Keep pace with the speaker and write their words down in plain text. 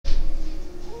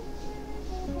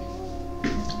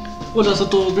Hola a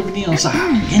todos, bienvenidos a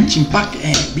Genshin Pack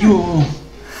en vivo.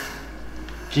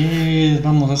 ¿Qué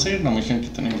vamos a hacer? La misión que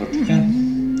tenemos acá.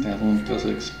 Tenemos un trozo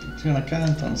de explicación acá,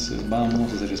 entonces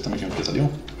vamos a hacer esta misión que salió.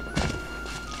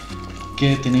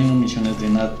 Que tenemos misiones de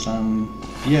Natlan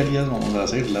diarias, vamos a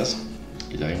hacerlas.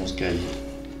 Que ya vimos que hay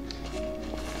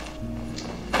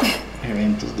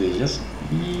eventos de ellas.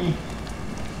 Y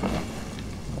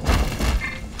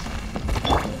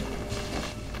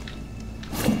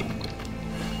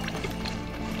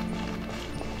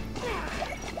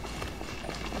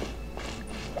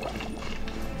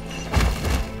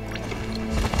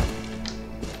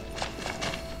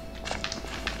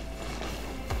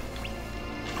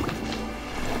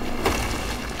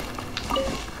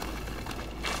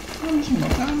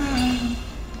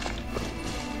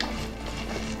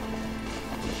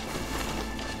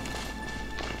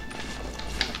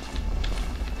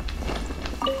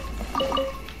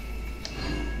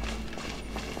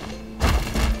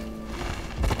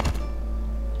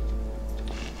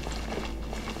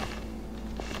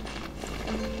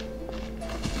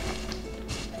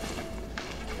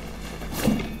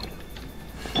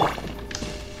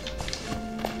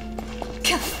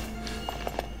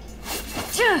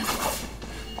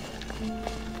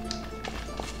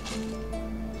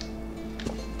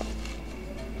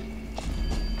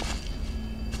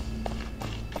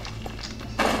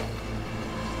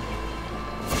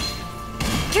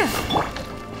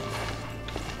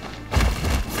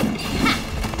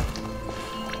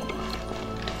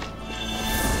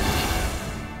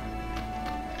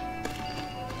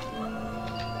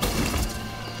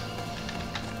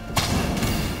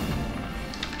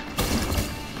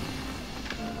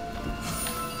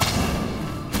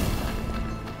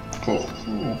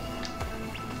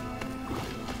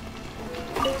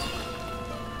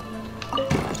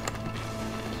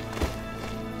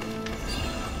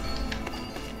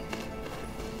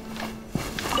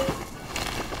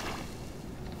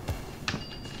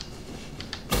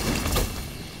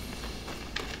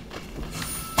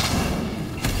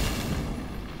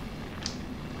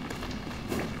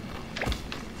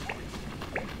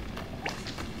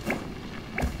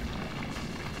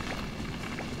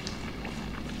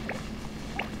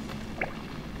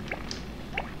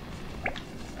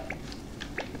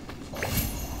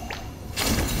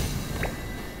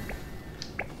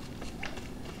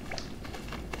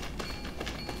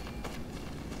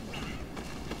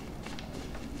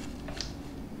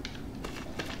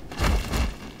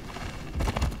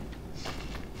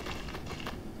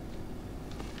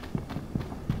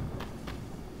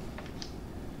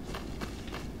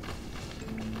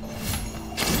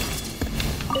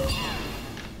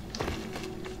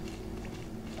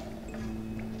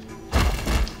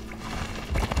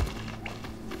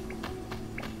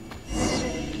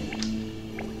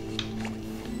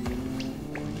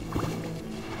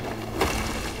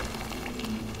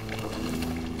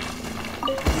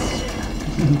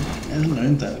es una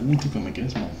venta de algún tipo de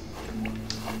mecanismo.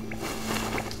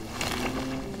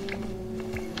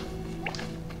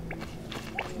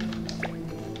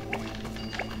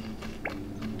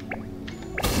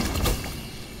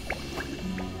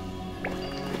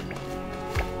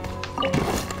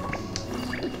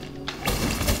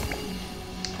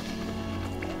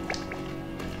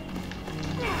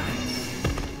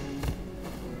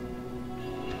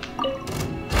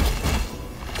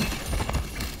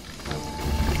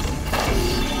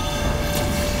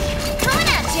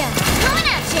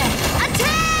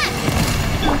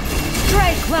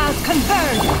 Clouds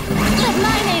converge! Let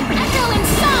my name echo in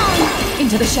song!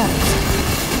 Into the shadows.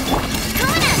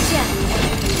 Coming at ya!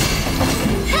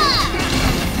 Ha!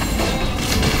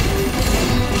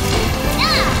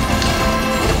 Ah!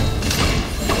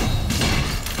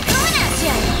 Coming at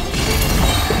ya!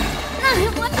 I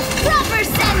want a proper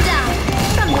send-out!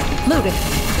 Loaded.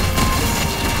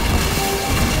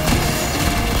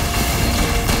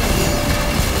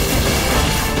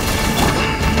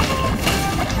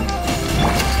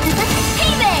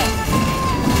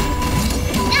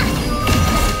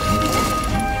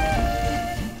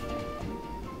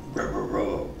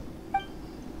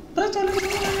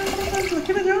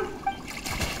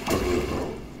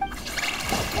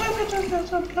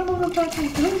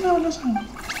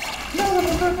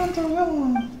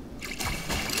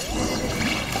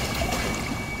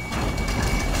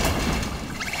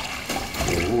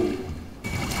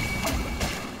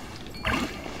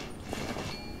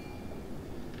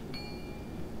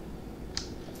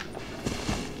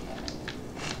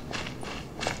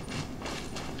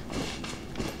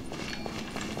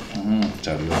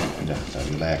 Ya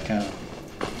salió la de acá.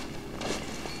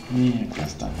 Y acá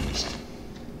está, listo.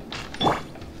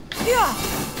 Yeah!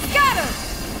 Scatter!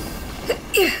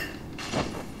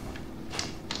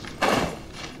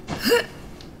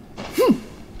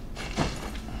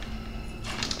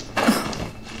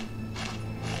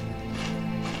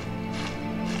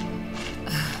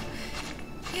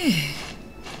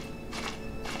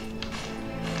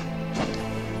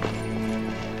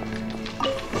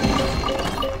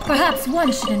 Perhaps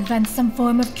one should invent some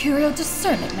form of curio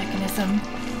discernment mechanism.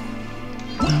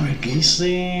 A ver, ¿qué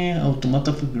dice?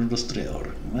 Automata fue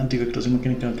rastreador. Una antigua creación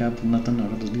mecánica acá por Natlan.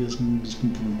 Ahora los días cuando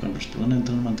exploran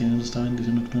entran manteniendo esta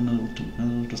bendición que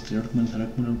el rastreador comenzará a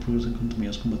acumular pruebas en cuanto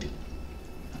mías combatidas.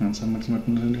 Avanza máxima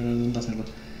con la selva.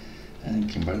 En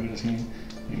que embargo, así.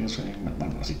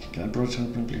 Bueno, así que queda aprovechado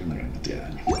para implicar una gran cantidad de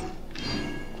daño.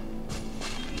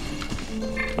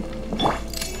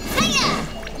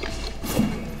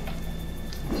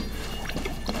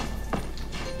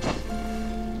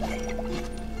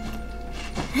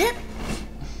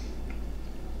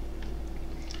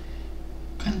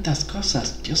 ¿Cuántas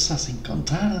cosas diosas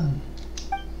encontraron?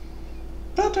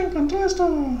 ¡Pato encontró esto!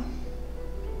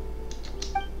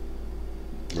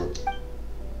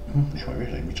 Déjame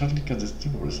ver, hay muchas reliquias de este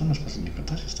tipo, por eso no es fácil de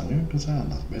encontrar. También pensaban,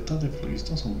 las betas de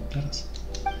floristo son muy claras.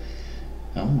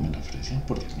 Aún me la ofrecían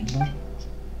por 10.000 dólares.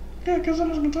 ¿Qué? ¿Qué son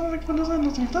los encontrados de cuáles son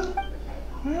los encontrados?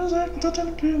 No sé,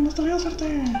 contate que no estaría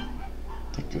suerte.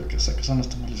 Te creo que esa casa no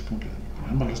está mal, es como que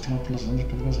el valor estimado por los años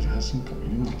que luego sería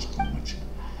 5.000 dólares como máximo.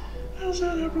 No sé,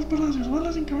 ya pues palacios, vale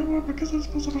 5.000 dólares, ¿por qué se les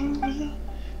pasa por allá?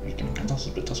 El que me encantan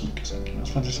sus betas son que son que más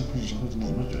fáciles son con los ojos de los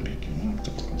demás, yo haría que no opte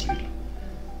por conseguirlo.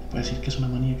 Puede decir que es una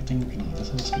manía que tengo que no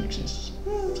das a las conexiones.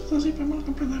 Es así, podemos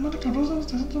comprender, no te cabrosas,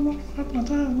 te siento más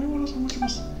plantadas, muy buenas o mucho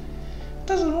más.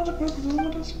 Entonces vamos a poner por todas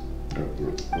maneras.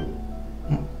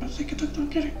 Parece que tú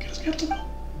quieres que tú no.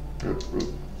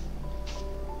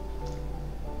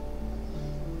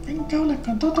 Venga, habla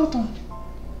con Toto.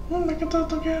 Hombre, que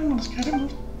Toto que no nos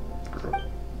queremos.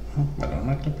 Bueno,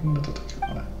 no creo que no Toto que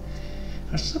ahora.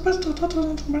 Por supuesto, Toto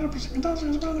no tendrá representados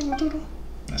en el futuro.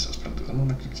 Esas plantas dan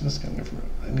una conexión que me fue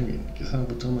bien. Quizás en el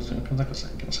futuro me suena con una cosa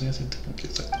que no sabía decirte con qué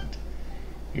exactamente.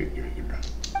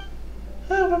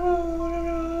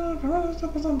 Pero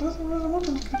está pasando eso, no es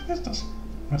mucho los que estas.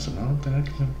 Eso no, tener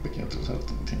que ser un pequeño trozado de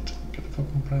tiempo. Que te puedo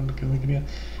comprar lo que me quería.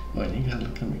 O venir a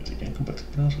lo que me quería compartir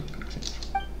con nosotros conexiones.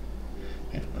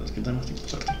 Bueno, para los que dan más tiempo,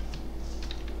 suerte.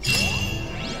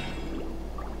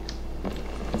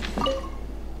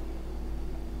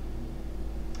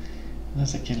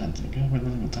 Desde aquí adelante, que vuelvo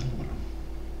a encontrar algo bueno.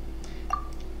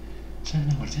 Soy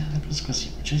una guardiana de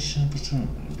pescación. Muchas veces han puesto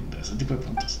de ese tipo de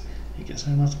plantas. Y que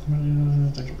sabe más de comer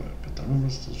de que para cantar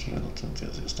unos de sus relatos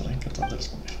y estará encantado de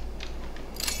responder.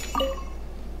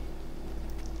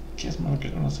 ¿Qué es malo que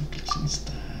no sea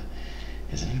coleccionista?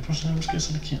 Es el proceso de búsqueda de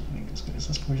selección. Las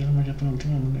cabezas como yo la mayoría por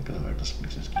último en una cada vez las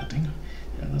colecciones que ya tengo.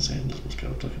 Ya no sé, los buscar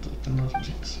otros objetos de nuevas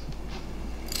funciones.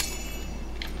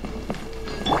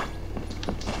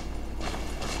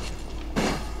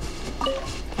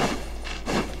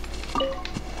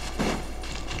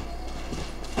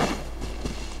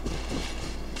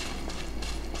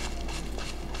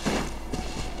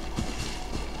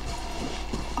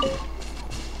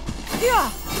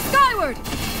 Skyward!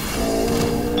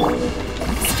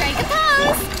 Strike a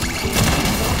pose!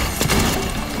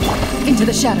 Into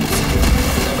the shadows.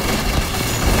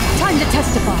 Time to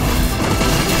testify.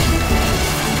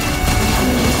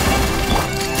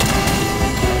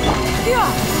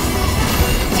 Yeah!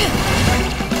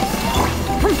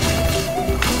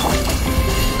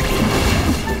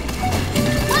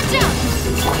 Watch out!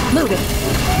 Move it.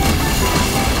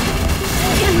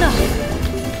 Enough.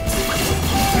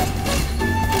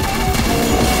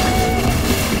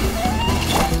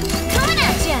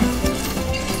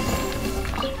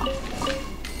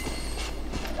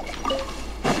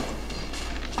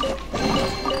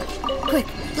 Quick,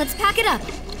 let's pack it up.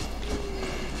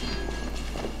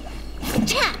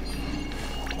 Ha!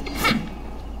 Ha!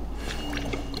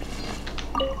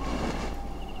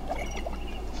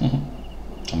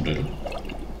 Sombrero.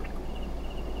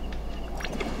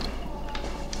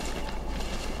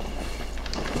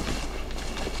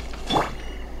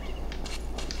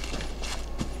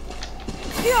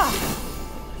 Yeah!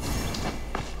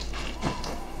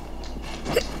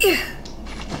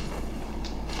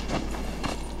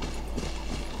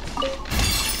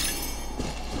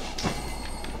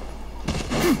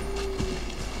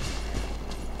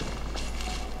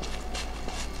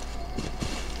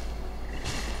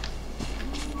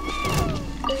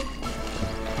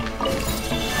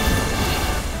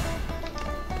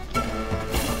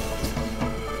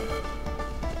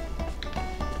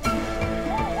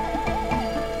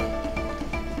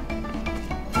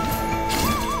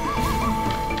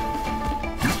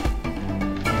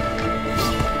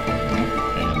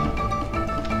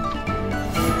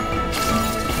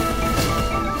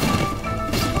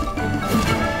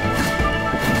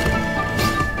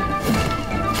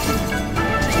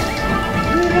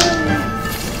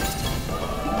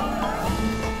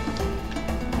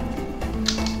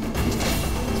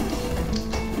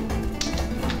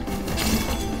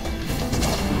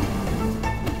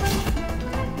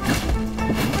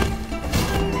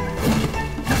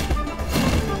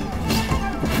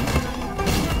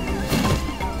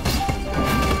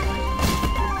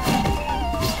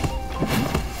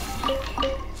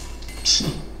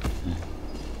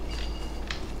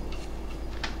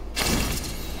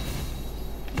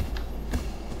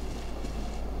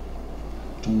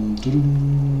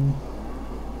 turum.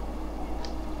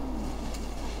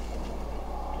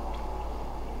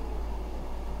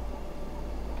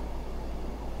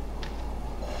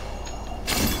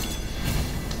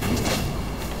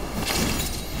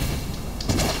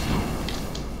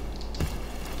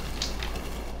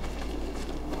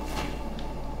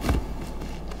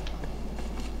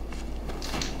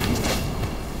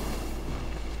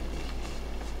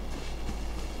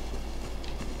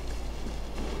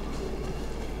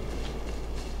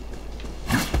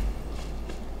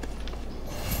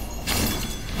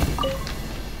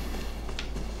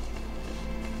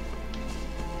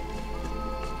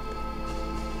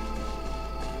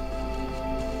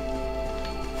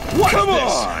 Come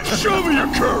on! Show me your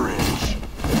courage!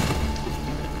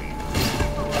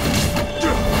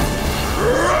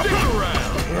 Stick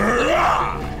around!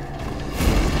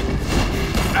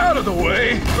 Out of the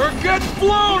way, or get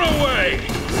blown away!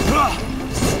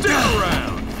 Stick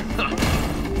around!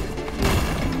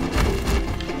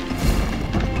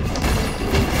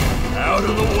 Out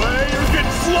of the way, or get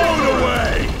blown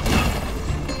away!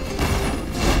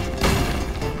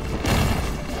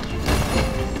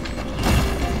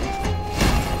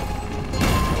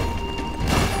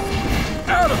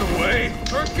 Out of the way,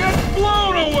 or get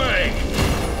blown away!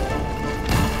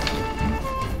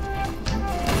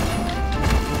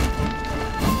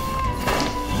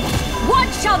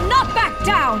 One shall not back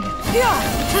down!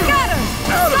 Scatter!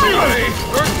 Out of the way,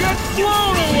 or get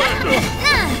blown away!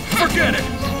 Forget it!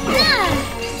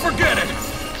 Forget it!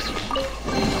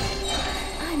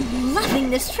 I'm loving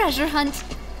this treasure hunt.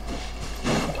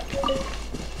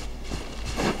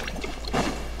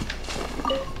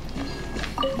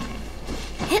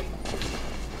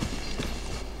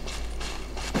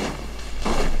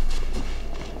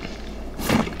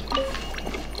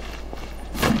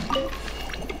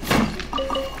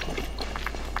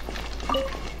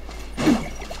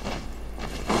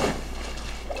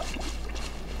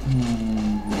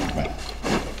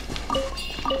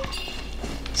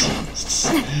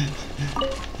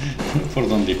 Por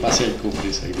donde pase el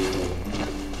cofres hay de todo.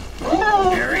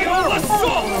 Aerial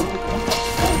assault!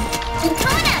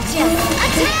 Coming at you!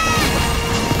 Attack!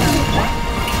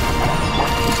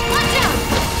 Watch out!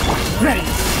 Ready!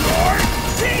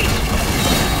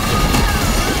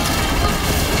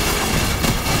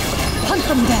 Hunt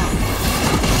them down!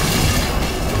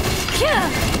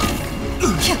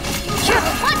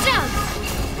 Watch out!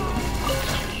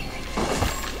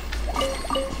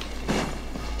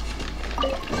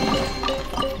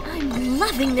 I'm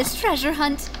loving this treasure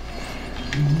hunt.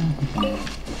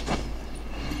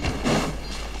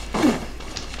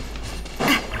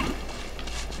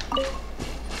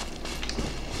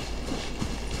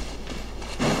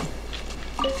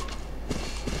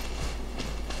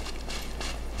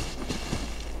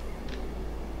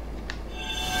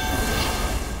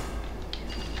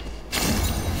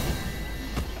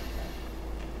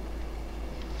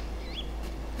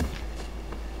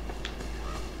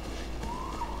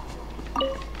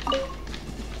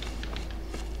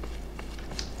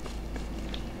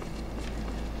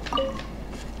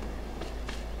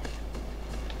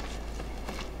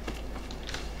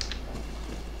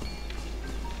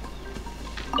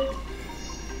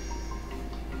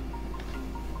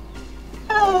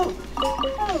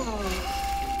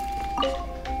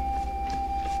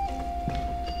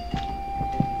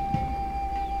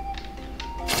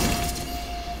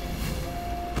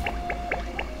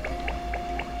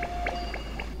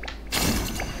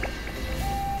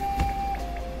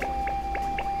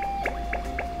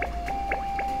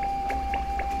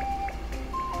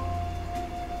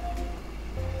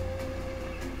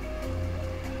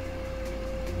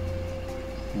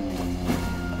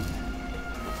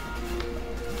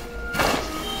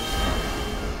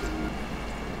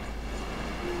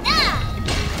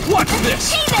 Watch this!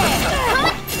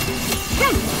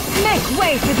 Make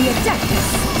way for the Adeptus!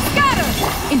 Scatter!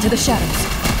 Into the shadows.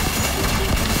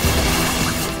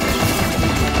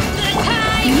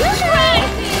 Time!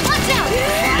 Watch out!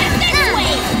 This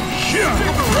way! A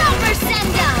proper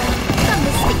send-down! From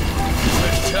the sea.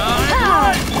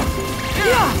 Time!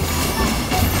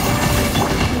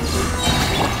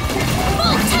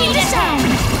 Full speed ahead!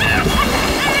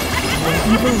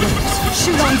 Evil limbs,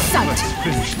 shoot on sight!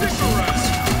 Stick around!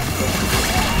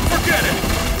 Forget it!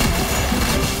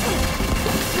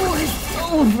 War's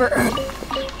over.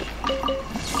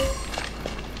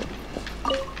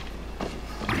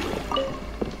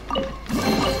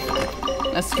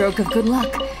 A stroke of good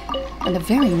luck, and a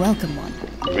very welcome one.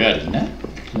 Harina,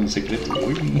 un secreto.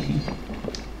 Uy.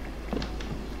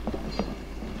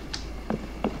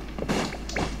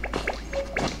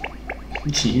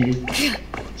 Sí,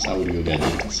 Saurio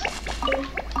galletas.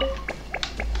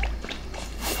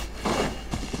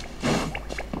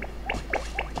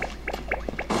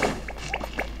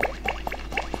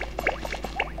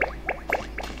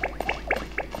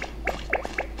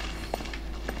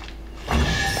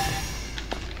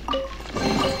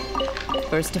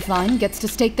 First to find gets to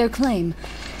stake their claim.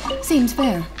 Seems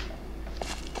fair.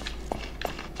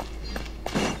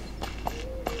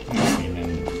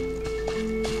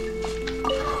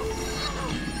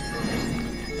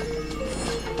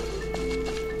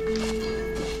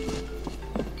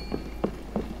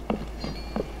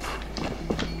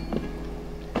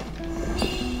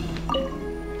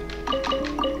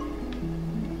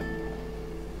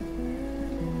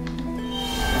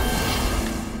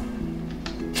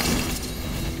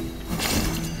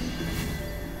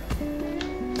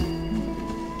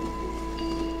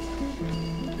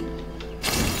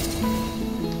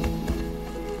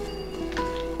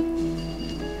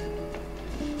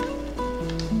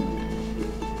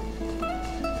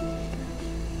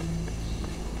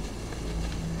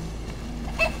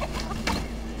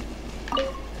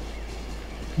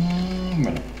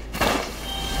 Bueno.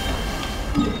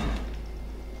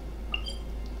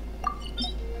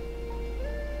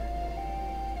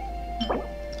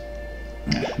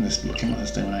 Desbloqueemos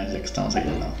esta una vez ya que estamos ahí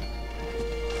al lado.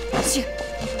 Sí.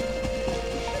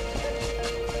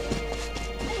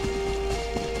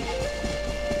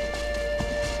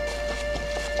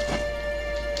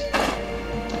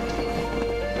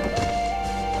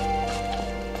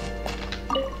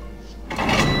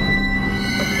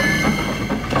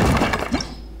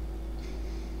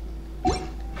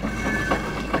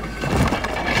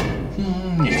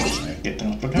 ¿Qué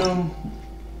tenemos por acá?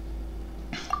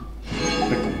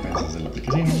 Recompensas de la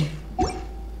aplicación.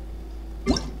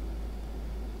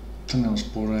 Tenemos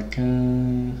por acá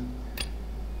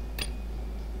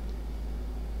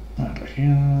una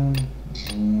región,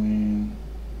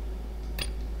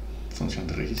 función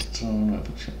de registro, nueva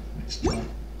función de registro.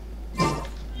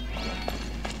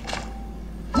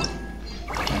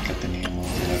 Acá teníamos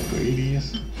el arco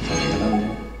iris, está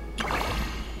regalando.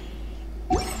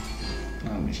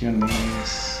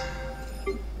 Misiones.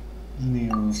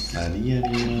 Tenemos la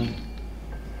diaria.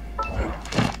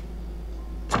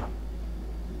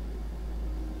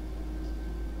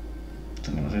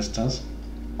 Tenemos estas.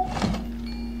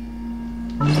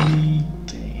 Y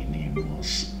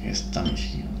tenemos esta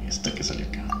misión. Esta que salió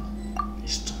acá.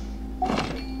 Listo.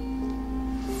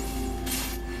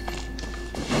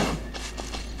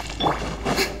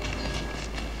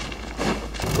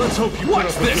 Let's hope you put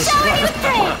up a good Showing the fight.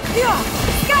 prey! Yeah!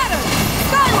 Scatter!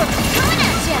 Skyward! Coming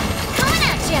at ya! Coming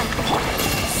at ya!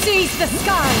 Seize the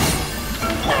skies!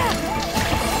 Coming at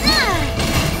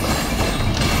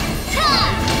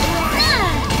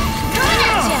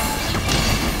ya!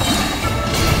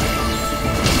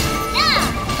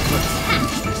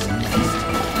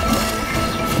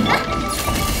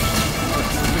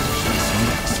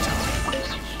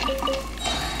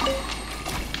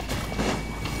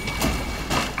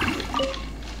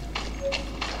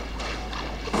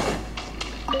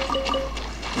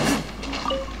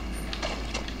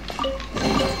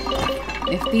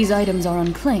 If these items are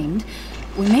unclaimed,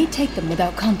 we may take them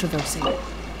without controversy.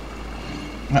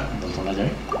 Ah, ¿dónde está la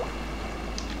llave?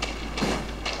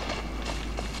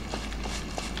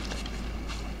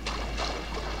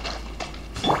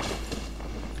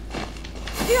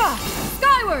 Yeah!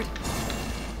 Skyward!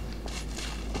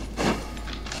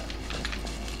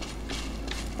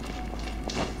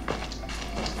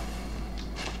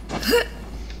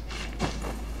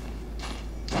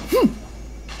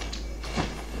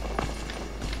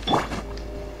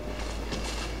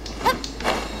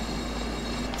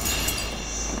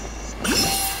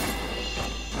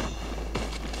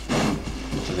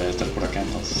 Esto debe estar por acá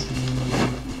entonces.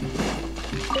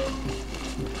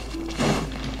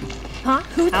 Huh?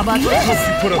 How about Let's hope this?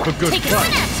 you put up a good Take it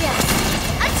fight. at ya!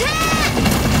 Attack!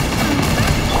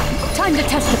 Time to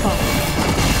testify.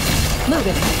 Move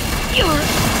it. Hiya!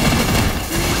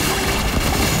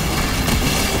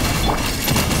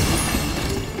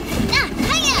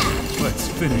 Let's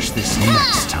finish this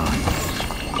next time.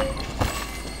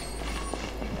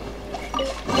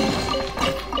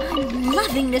 I'm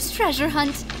loving this treasure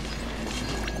hunt.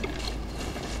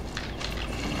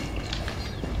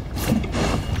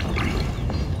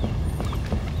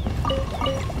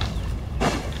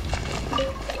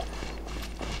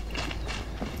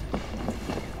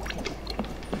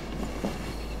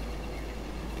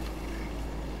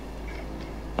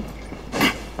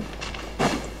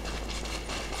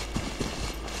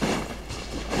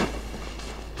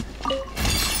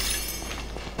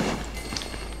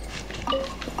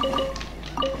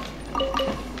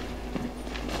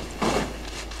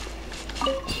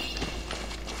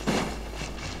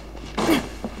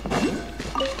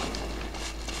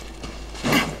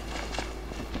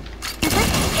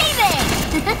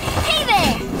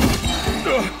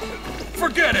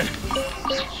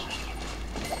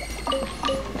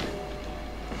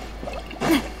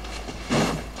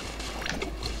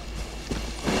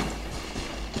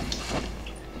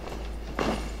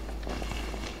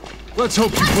 Let's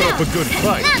hope you put up a good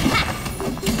fight.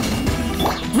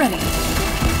 Ready.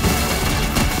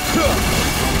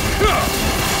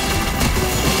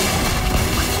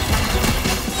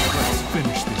 Let's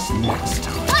finish this next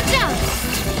time. Watch out!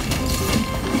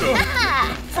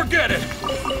 Forget it!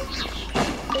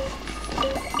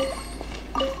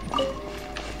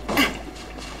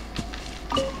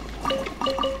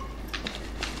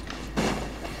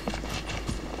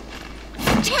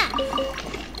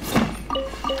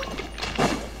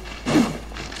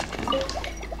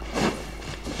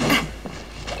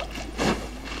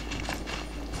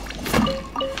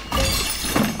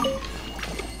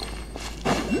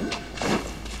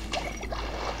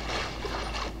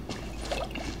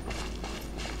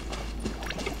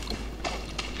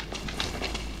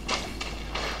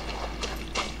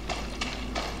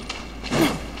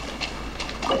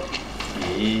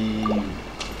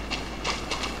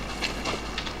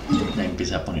 Ya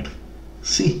empecé a poner.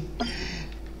 Sí.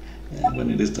 Voy a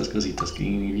poner estas cositas que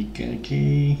significa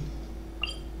que.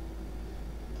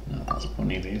 No, vamos a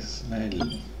poner es la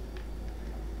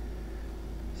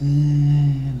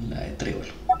de trébol.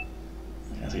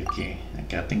 Así que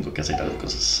acá tengo que hacer algo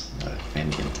cosas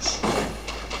pendientes.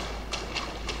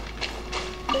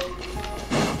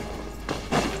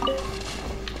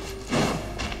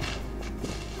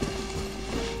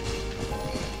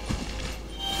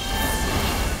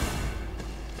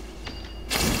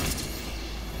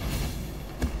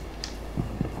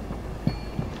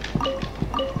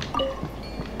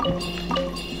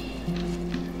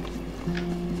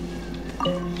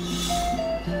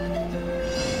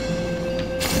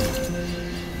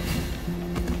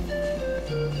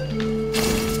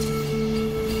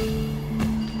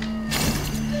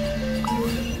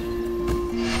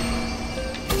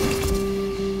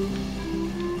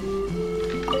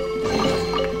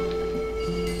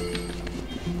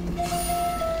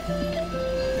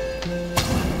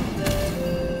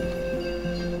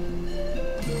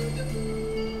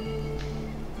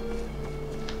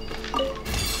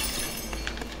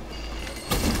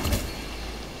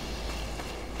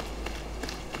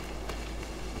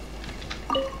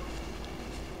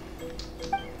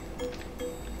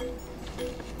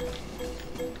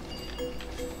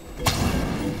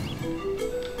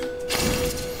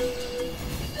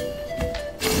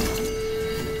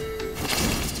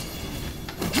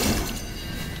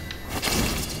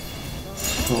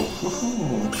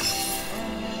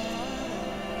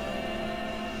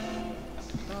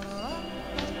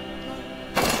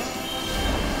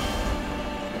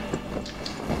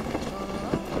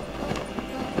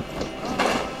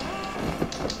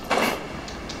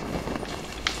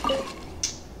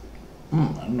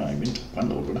 No hay viento.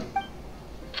 ¿Cuándo volverá?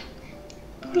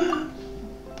 Hola.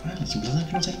 Hola, es un placer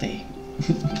conocerte.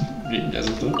 Bien, ya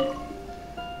eso es todo.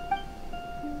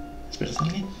 ¿Esperas a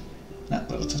alguien? Nada,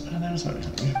 todo estás para nada, sabes.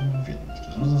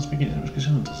 Somos dos pequeños, que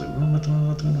son entonces. Uno me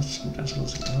toma nuestros cumpleaños solo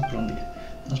se quedan por un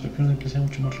día. Más pequeños que sea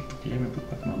mucho más rápido que yo me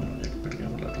preocupa que no me lo haya perdido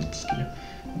la pregunta es que yo.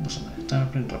 No pasa nada, estaba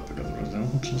aprendiendo rápido, pero los demás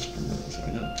juntos los primeros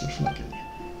desarrollaron por su aquel día.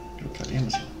 Creo que haría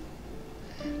demasiado.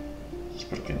 Es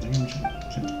porque enseña mucho,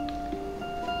 lo siento.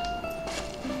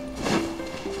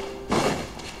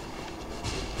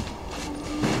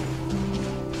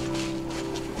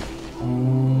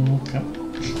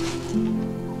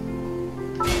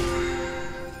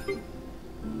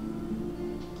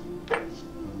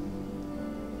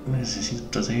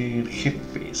 Necesito hacer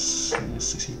jefes,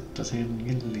 necesito hacer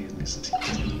niveles, necesito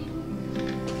hacer...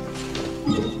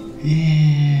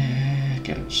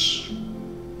 ¿Qué haremos?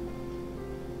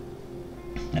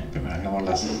 Primero hagamos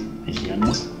las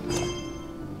regiones.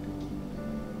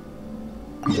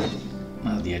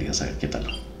 Más diarias, a ver qué tal.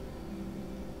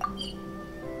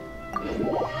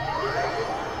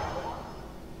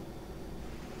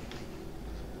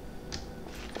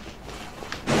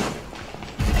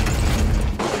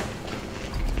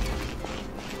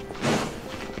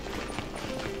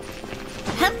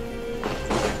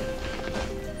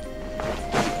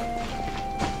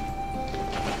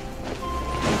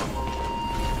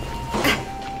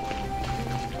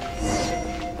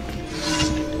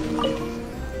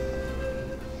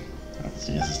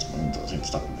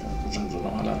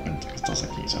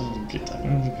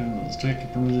 Estoy aquí,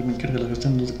 pero me encarga la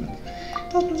gestión de los documentos.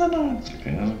 Estás pensando en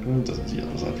las preguntas sencillas,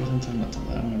 los presentas en la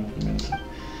tanda, lo primero es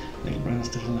el problema es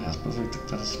tener las cosas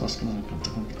detectar las cosas que no se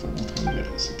cuentan completamente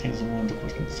familiares. Si tienes un momento,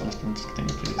 puedes contestar las preguntas que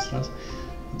tengo que registrar,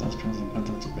 entonces las preguntas se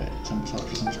encuentran en tu vida y se han empezado a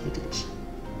ofrecer los futuros.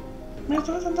 Me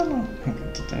estoy sentando.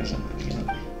 Tú tienes el original.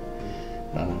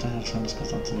 La montaña son las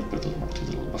constantes de puertos muertos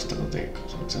de los vástagos de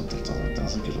selección de estas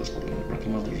ventanas seguidas por el bloque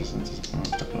más de resistencia se pone un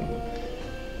obstáculo.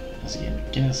 Así que,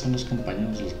 ¿quiénes son los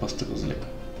compañeros de los vástagos del eco?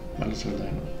 Vale, es verdad,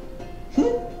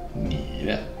 ¿no? Ni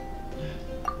idea.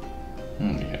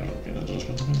 Mira lo que era de los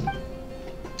vástagos.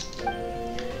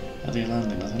 A tierra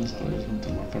donde nacen los arroyos junto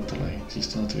al mar Puerto Lai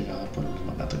existe una trigada por los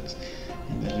manatores.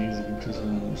 En Diarias de Vincas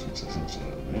son los sucesos,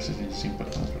 a veces ellos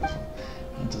impactan el corazón.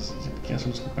 Entonces, ¿quiénes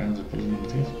son los compañeros de pueblos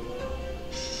manatores?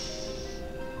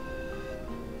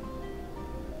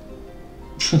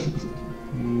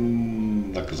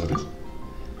 ¿Lacrosores?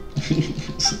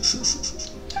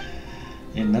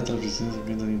 En Natlan oficinas se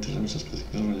encuentran entre muchas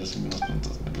clasificaciones varias y menos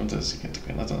preguntas. Me pregunta el siguiente,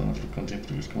 que Natlan no me contiene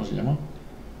previos, ¿cómo se llama?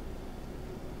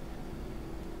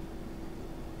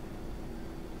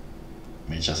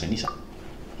 Mecha ceniza.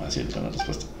 Así es la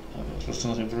respuesta. La respuesta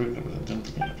no siempre representa un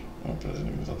pequeño error. Como puede ser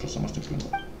que esa persona más tiempo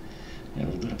no. Y la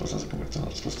verdura pasa a convertir en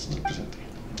las respuestas del presente.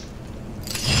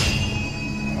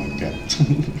 Ok.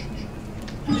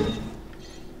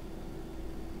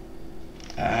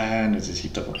 Ah,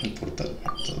 necesito un portal.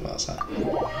 Entonces vas a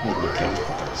desbloquear los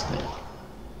portales de ahí.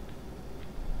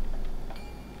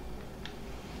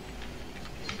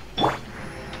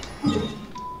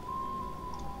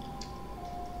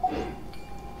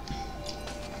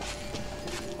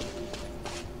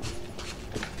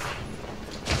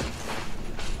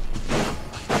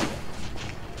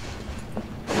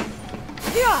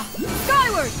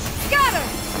 Skyward! Scatter!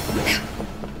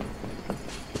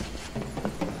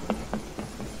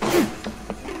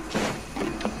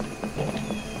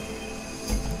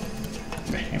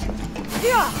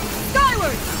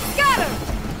 Skyward! Scatter!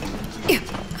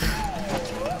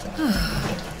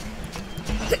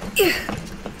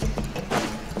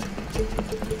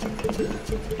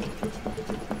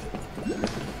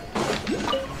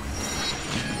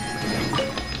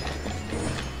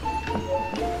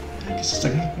 ¿Qué se está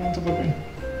agarrando, papi?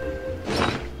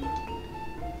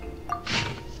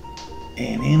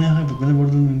 En aja, papel de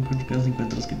bordo no encuentro cada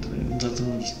 50 los que un rato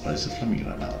parece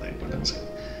flamigranada de igual, no sé.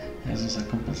 Es esa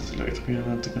compensación, la que yo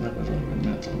no te queda, pero me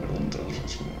da todo el verdad entre los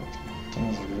dos. Todos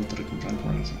los que te recompran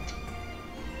con el centro.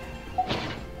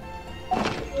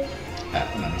 Ah,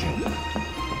 una misión.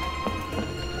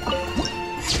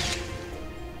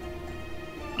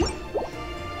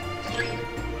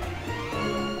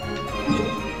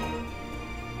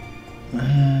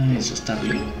 Ah, eso está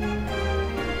bien.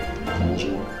 Vamos a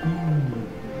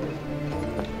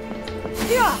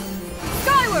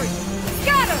Skyward!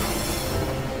 Scatter!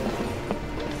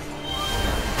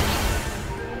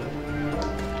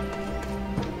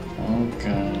 Ok,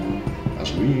 a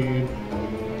subir.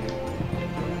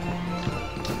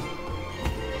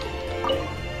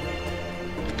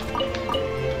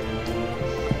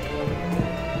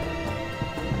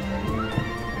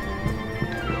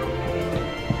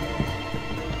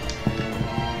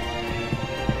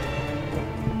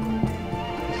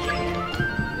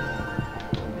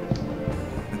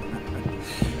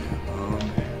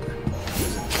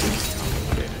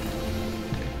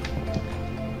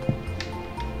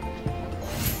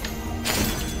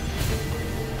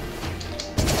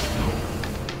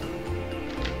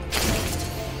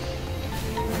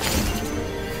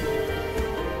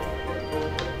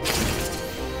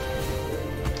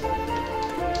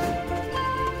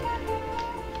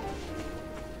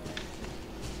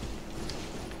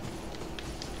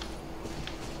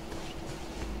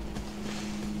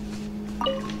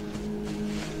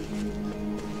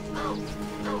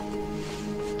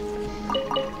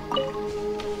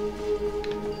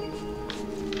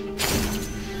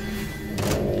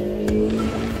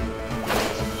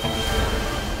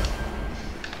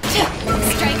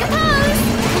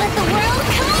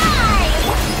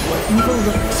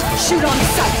 Shoot on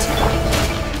sight!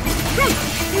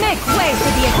 Make way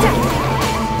for the attack!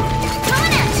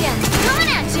 Coming at ya!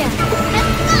 Coming at ya!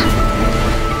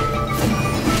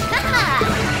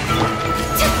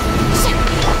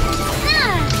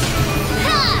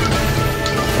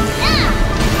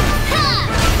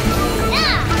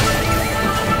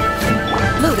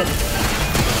 Loaded!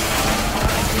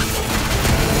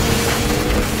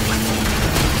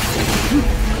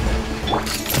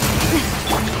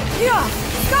 Yeah!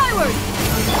 Skyward!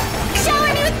 Shower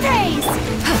me with praise!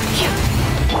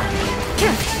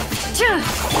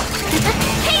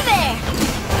 Hey there!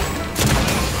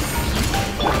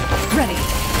 Ready.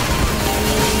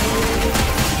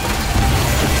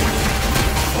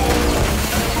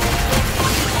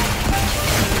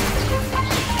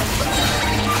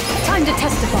 Time to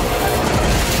testify.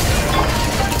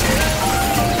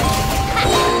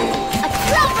 A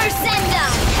clover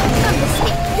send-up! From the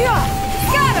stick! Yeah!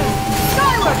 Scatter!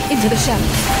 Skyward! Into the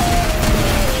shadows.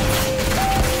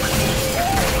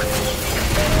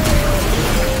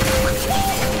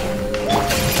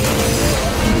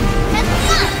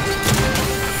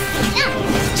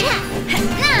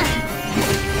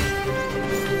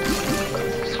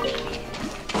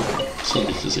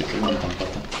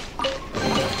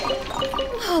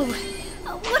 Whoa!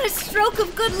 What a stroke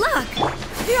of good luck!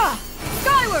 Yeah!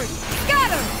 Skyward!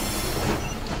 Scatter!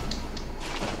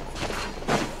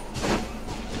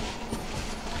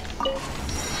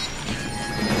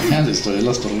 La historia de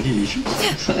las torres.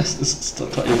 Esta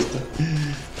todavía está.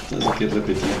 Entonces hay que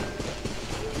repetir.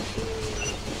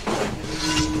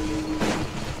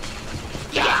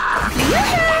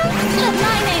 Let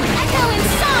my name echo in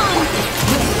song!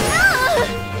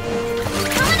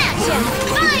 Coming at you!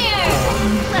 Fire!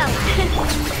 Well,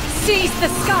 Seize the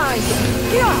skies!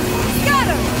 Yeah!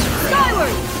 Scatter!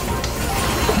 Skyward!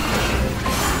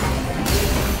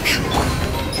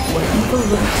 Where evil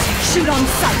lurks, shoot on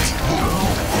sight!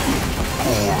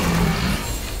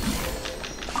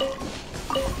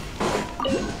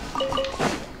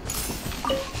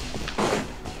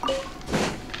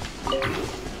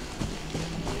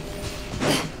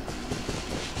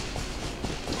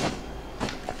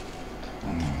 A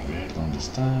ver, ¿dónde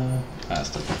está? Ah,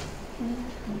 está aquí.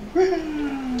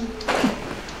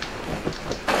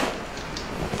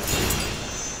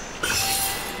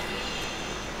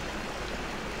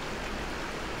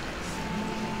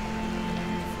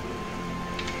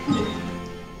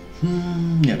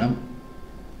 Y ahora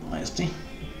a este.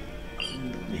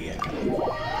 Llegué acá.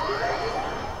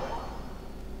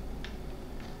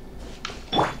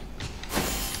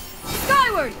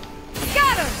 Skyward!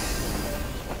 Scatter!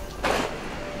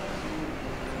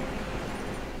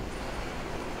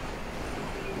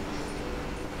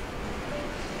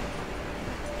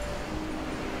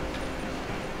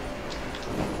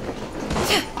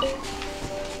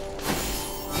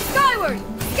 Skyward!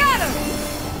 Scatter!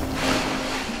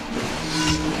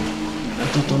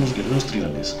 Todos los guerreros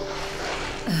tribales.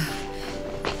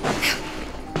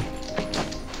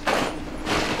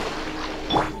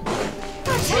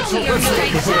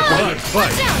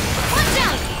 Fight! watch out! Watch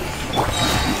out!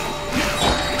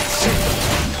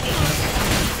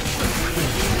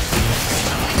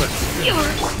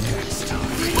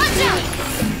 Watch out!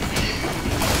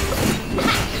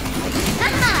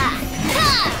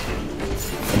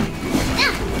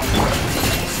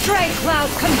 Stray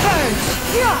clouds converge!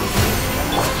 Yeah!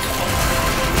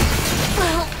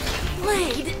 Well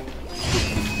played.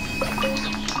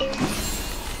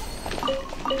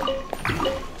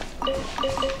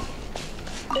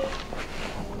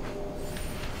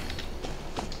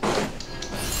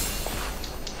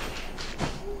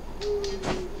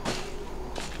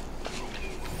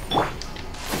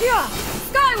 Yeah!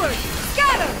 Skyward!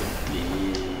 Scatter!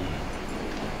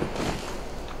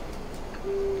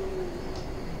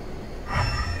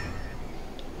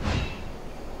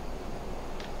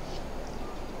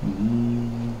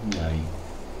 Y ahí.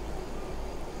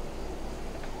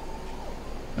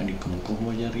 Bueno, ¿y cómo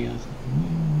cojo allá arriba?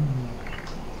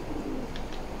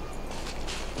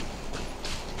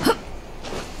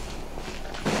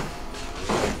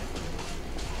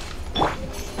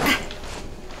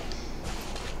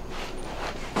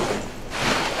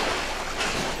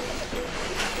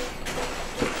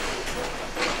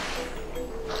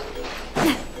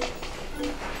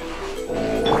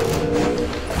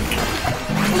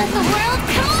 Let the world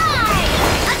collide!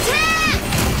 Attack!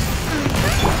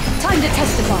 Time to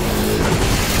testify!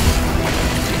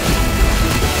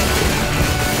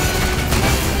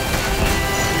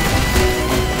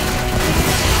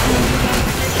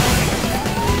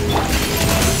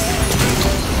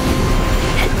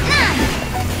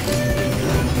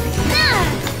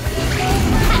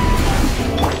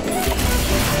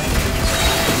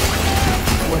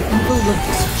 Where evil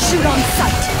lurks, shoot on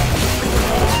sight!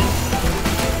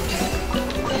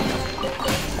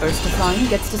 First to find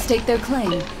gets to stake their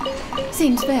claim.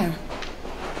 Seems fair.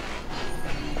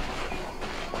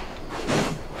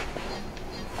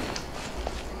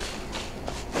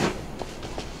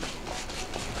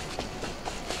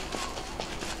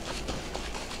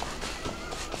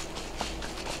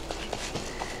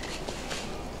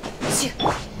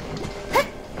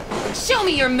 Show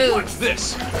me your moves! What's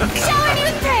this? Shower me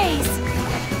with praise!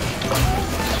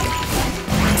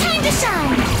 Time to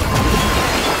shine!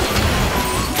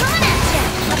 Coming at ya!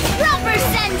 A proper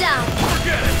send-up!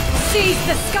 Forget it! Seize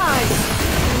the skies!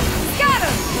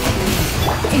 Scatter!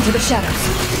 Into the shadows.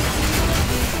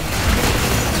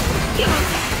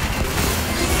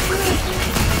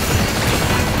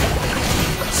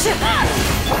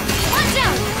 Watch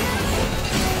out!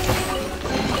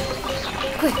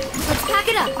 Quick, let's pack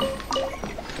it up!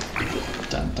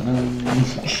 Tan, tan,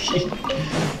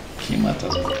 ¿Qué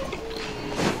matas?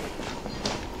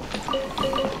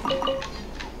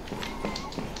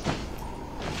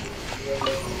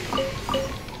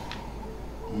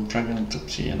 Un fragmento de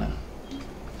obsidiana.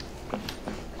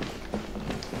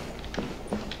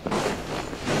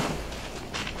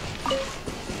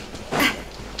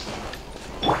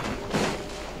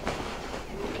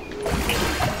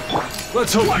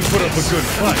 Let's hope you put up a good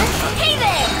fight. Hey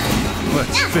there!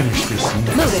 Let's finish this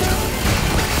now. Move it.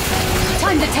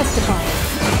 Time to testify.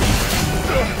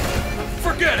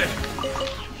 Forget it!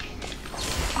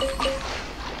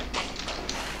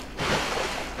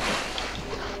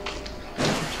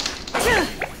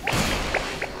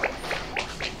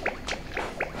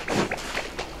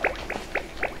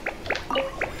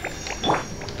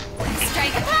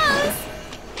 Strike a pose!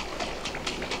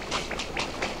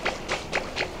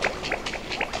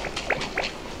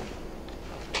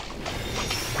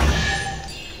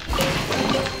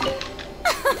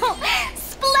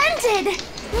 Splendid!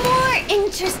 More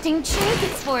interesting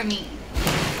trinkets for me.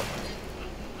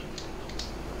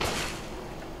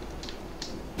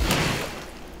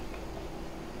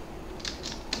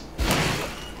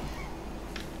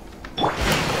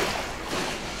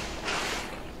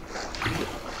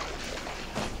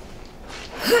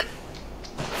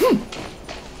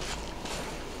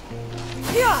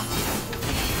 Yeah.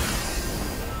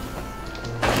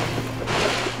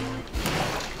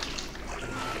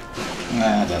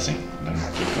 Ya sé. Bueno,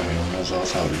 que coger unos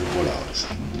dinosaurios voladores.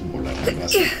 Volar algo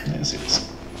así. Debe ser eso.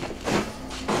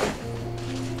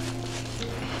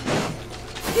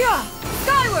 Yeah.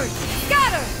 Skyward.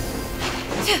 Scatter.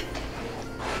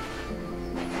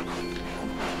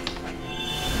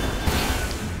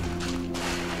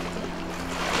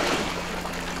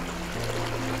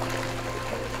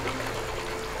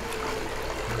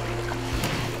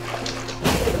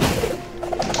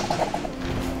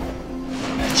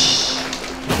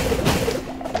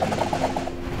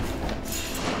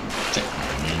 Sí,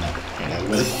 mira, era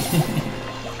algo así.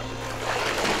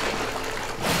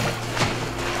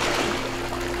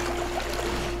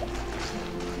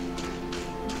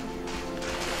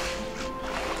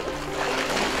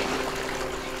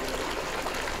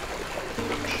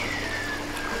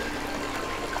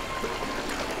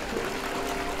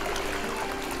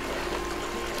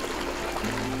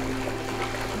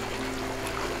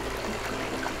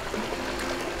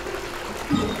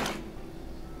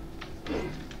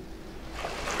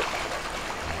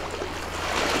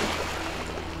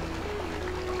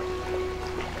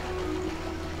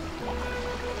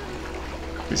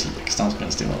 Pues sí, ya que estamos con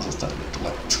este, vamos a estar del otro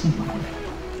lado.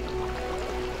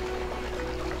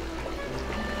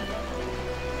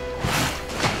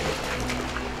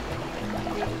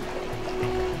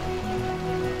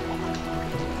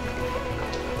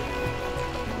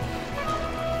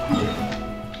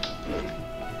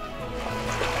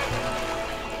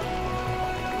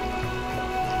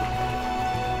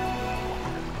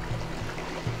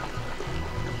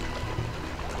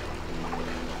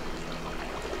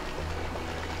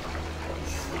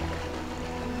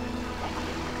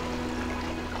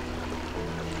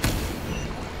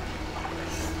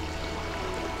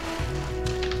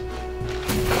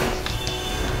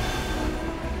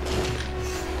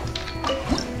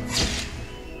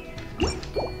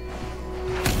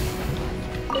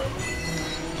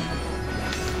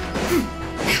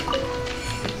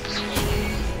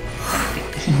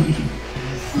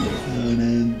 Ahora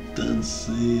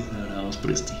entonces, ahora vamos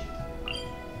por este.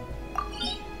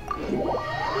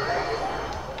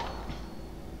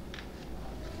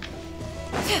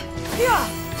 Yeah.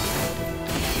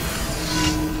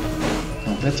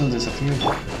 Completo el desafío.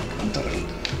 Contrarreloj.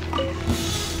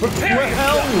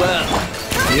 Well.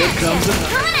 Here comes a...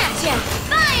 Coming at ya!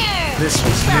 Fire! This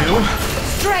was new.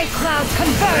 Stray cloud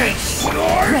converge.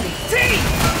 Snort! Ready.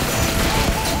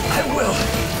 I will.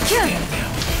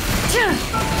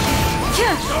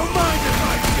 Don't mind if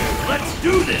I do. Let's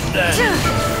do this then.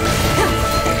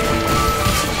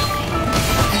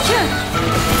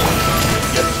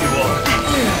 Yes, you are.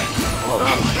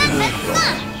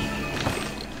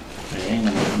 No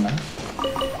me dio nada.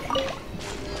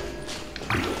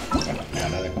 Bueno,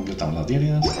 ahora ya completamos las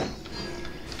diarias.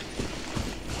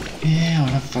 Y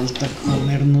ahora falta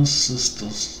comernos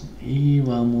estos. Y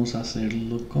vamos a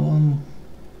hacerlo con...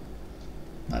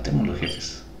 Matemos los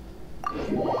jefes. Tal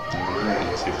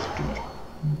vez los jefes primero.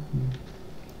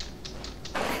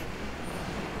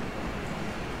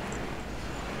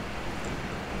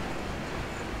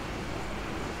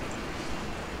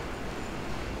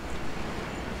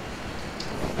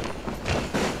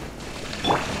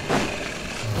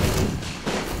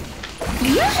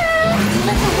 Yoo-hoo!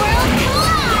 Let the world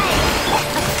collide!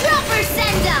 A proper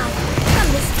send-off! From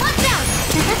this punch out!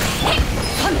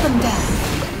 Hunt them down.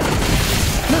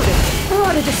 Move it.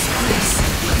 What a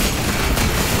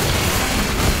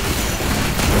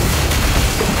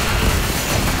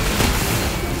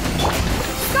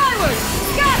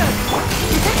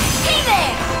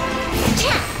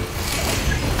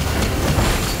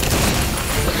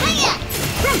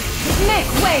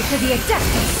for the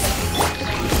Adeptus!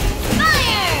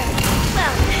 Fire!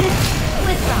 Well,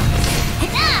 with rocks.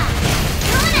 Ah!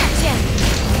 Coming at ya!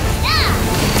 Ah!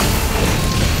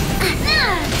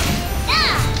 Ah!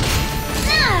 Ah!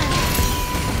 Ah!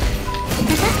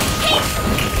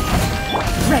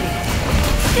 Ready!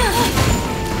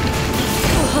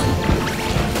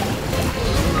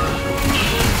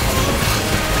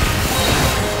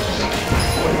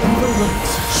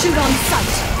 Shoot on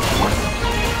sight!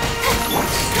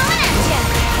 Coming at ya!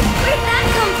 Where'd that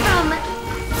come from?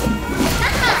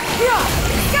 Here!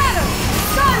 Scatter!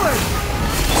 Skyward!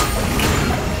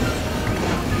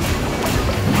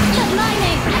 Let my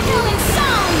name echo in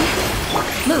song!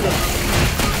 Moving!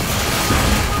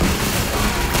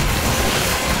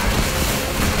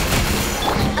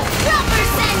 A proper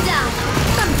send-off!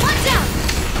 Watch out!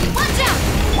 Watch out!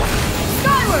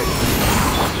 Skyward!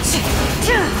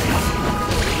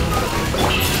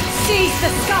 Seize the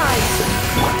skies!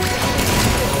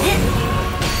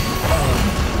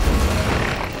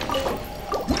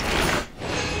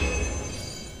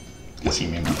 Así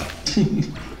me mata.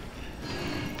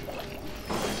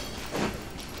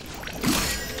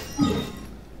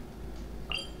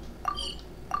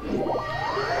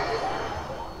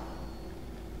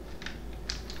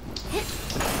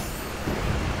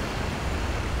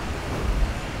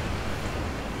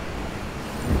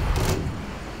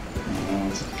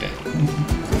 It's okay.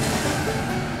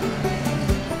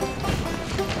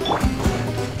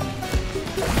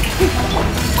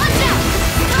 Watch out!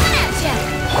 Coming at ya!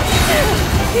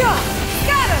 Here!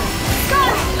 Scatter!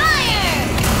 Scatter! Fire!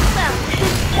 Well,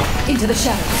 Into the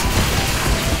shadows!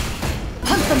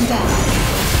 Hunt them down!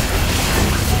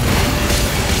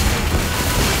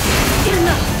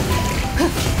 Enough!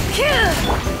 Kill!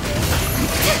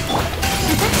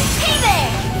 hey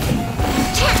there!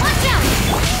 Watch out!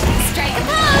 Strike a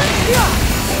pose! Here!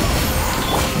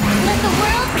 Let the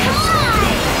world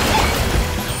collide!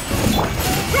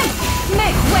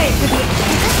 Make way for the...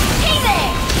 Hey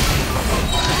there!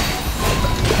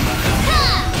 Ha!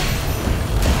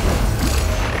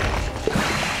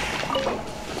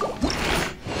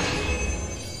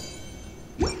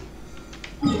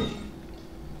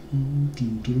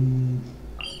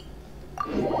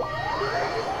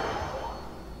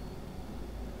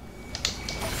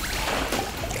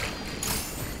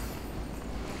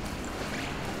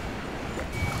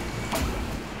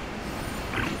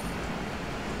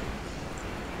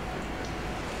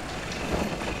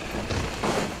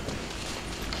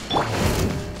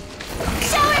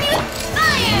 Showing you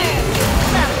fire!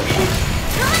 Well,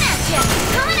 coming at ya!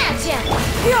 Coming at ya!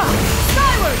 Here!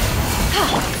 Skyward!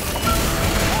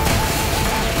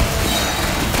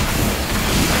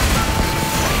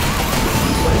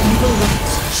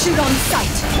 Shoot on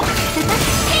sight!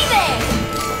 hey there!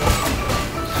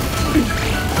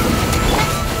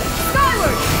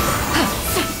 Skyward!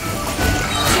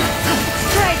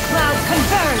 Stray cloud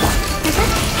converge!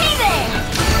 hey there!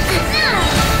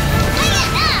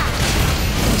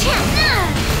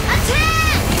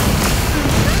 Attack!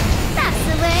 That's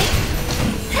the way!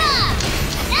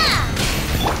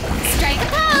 Strike a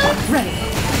pose! Ready!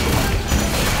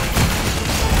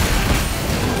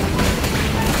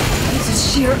 This is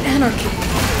sheer anarchy!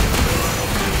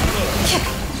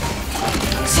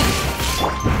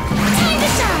 Time to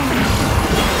shine!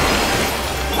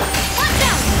 Watch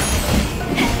out!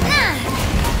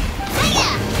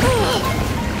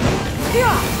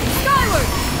 Here! Skyward!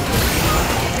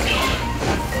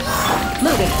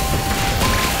 Moving!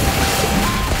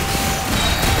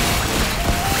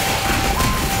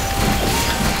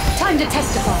 Time to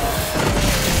testify!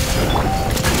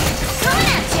 Coming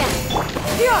at ya!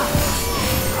 Here!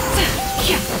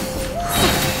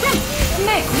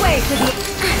 Make way for the...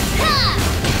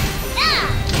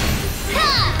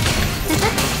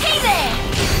 Hey there!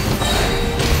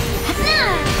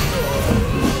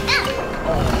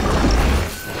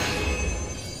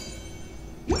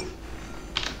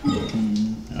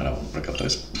 Ahora vamos por acá otra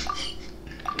vez.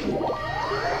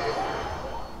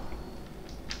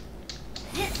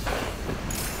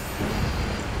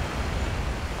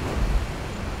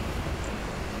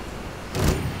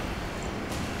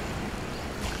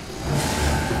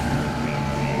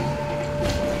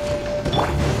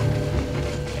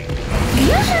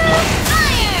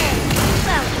 Fire!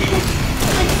 Well,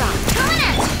 with rock. Coming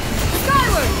at ya!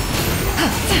 Skyward!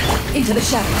 Into the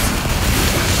shadows!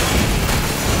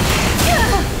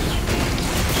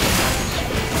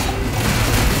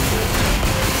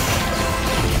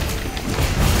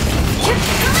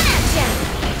 Coming at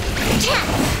ya!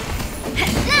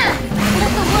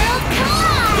 Let the world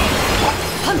collide!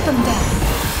 Hunt them down!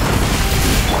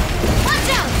 Watch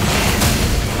out!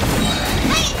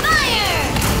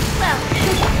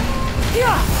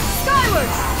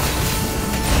 Skyward!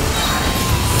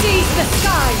 Seize the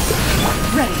skies!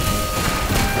 Ready.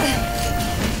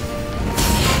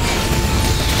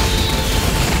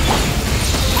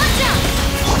 Watch out!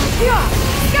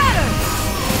 Scatter!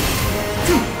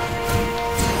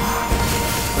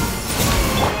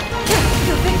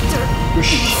 The victor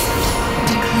is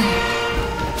declared.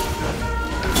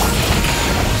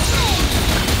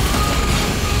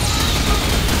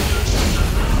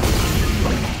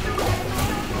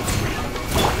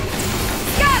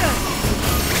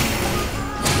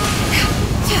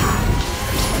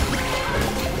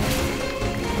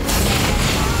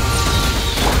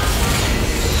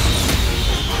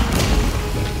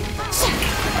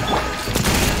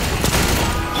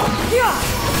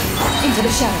 Into the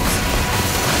shadows.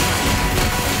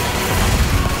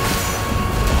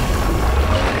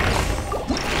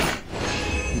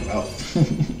 Wow.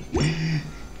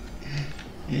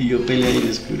 Y yo peleé y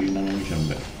descubrí una munición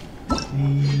verde.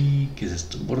 ¿Y qué es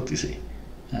esto? Vórtice.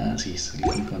 Ah, sí, es el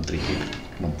que encontré que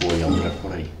no podía volar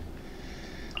por ahí.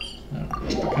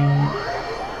 Vamos por acá.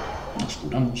 Nos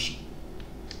curamos.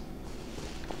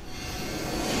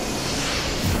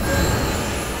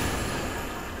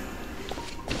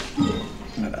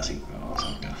 Ahora sí, vamos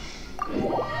acá.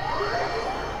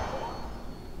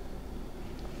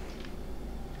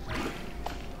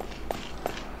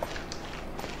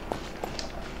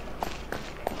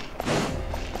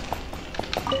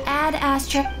 Add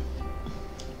Astra.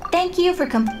 Thank you for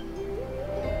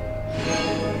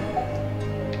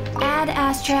Add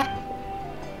Astra.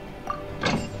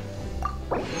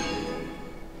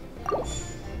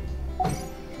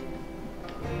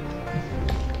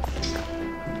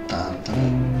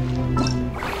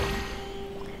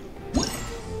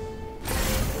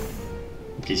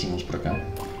 ¿Qué hicimos por acá?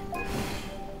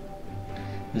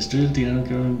 Destruye el tirano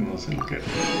que no sé lo que era.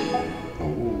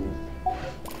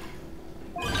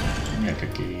 Y acá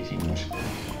 ¿qué hicimos?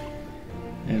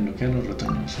 Bloquea los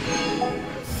retoños.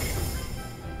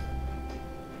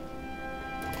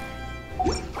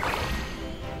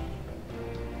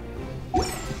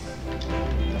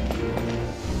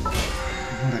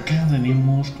 Por acá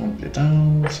tenemos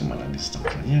completado. Semanal está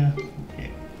por allá.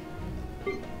 Bien.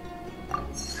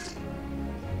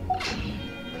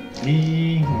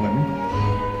 Y bueno,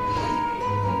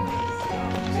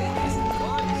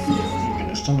 y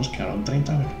con esto nos quedaron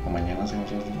 30, pero mañana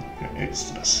hacemos los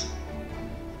extras.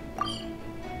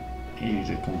 Y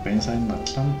recompensa en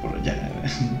Natlan por allá.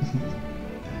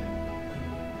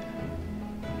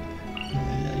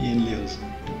 Ahí en Leos.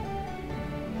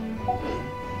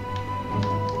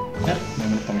 Ya, me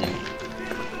meto para mí.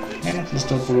 Bueno, eso es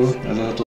todo por hoy.